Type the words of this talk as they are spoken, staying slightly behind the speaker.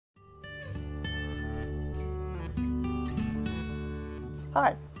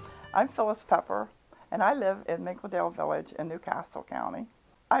Hi, I'm Phyllis Pepper, and I live in Minquadale Village in Newcastle County.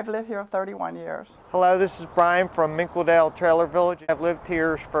 I've lived here 31 years. Hello, this is Brian from Minquadale Trailer Village. I've lived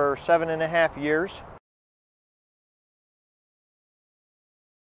here for 7.5 years.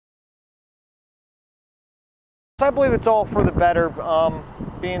 I believe it's all for the better,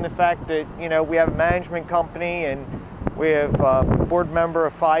 being the fact that, we have a management company and we have a board member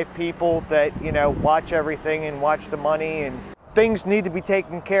of 5 people that, watch everything and watch the money, and things need to be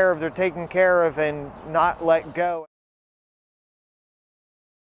taken care of. They're taken care of and not let go.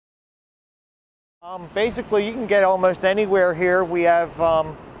 Basically, you can get almost anywhere here. We have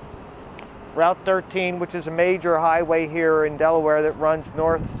Route 13, which is a major highway here in Delaware that runs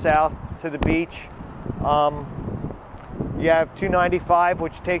north-south to the beach. You have 295,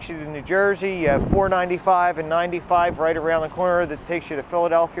 which takes you to New Jersey. You have 495 and 95 right around the corner that takes you to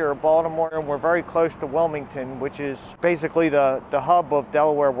Philadelphia or Baltimore. And we're very close to Wilmington, which is basically the hub of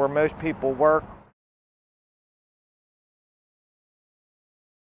Delaware where most people work.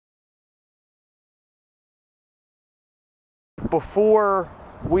 Before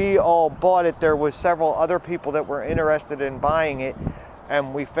we all bought it, there was several other people that were interested in buying it,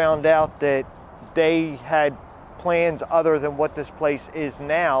 and we found out that they had plans other than what this place is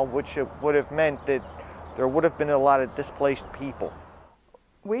now, which would have meant that there would have been a lot of displaced people.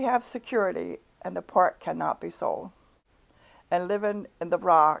 We have security, and the park cannot be sold. And living in the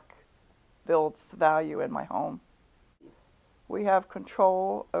rock builds value in my home. We have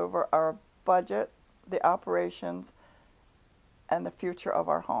control over our budget, the operations, and the future of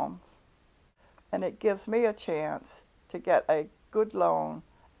our homes. And it gives me a chance to get a good loan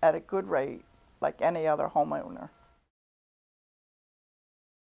at a good rate like any other homeowner.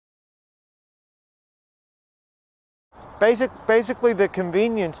 Basically the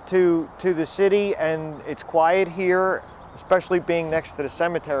convenience to the city, and it's quiet here, especially being next to the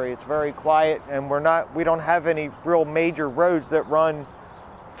cemetery. It's very quiet, and we don't have any real major roads that run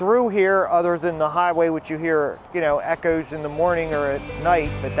through here other than the highway, which you hear, echoes in the morning or at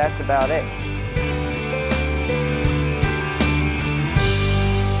night, but that's about it.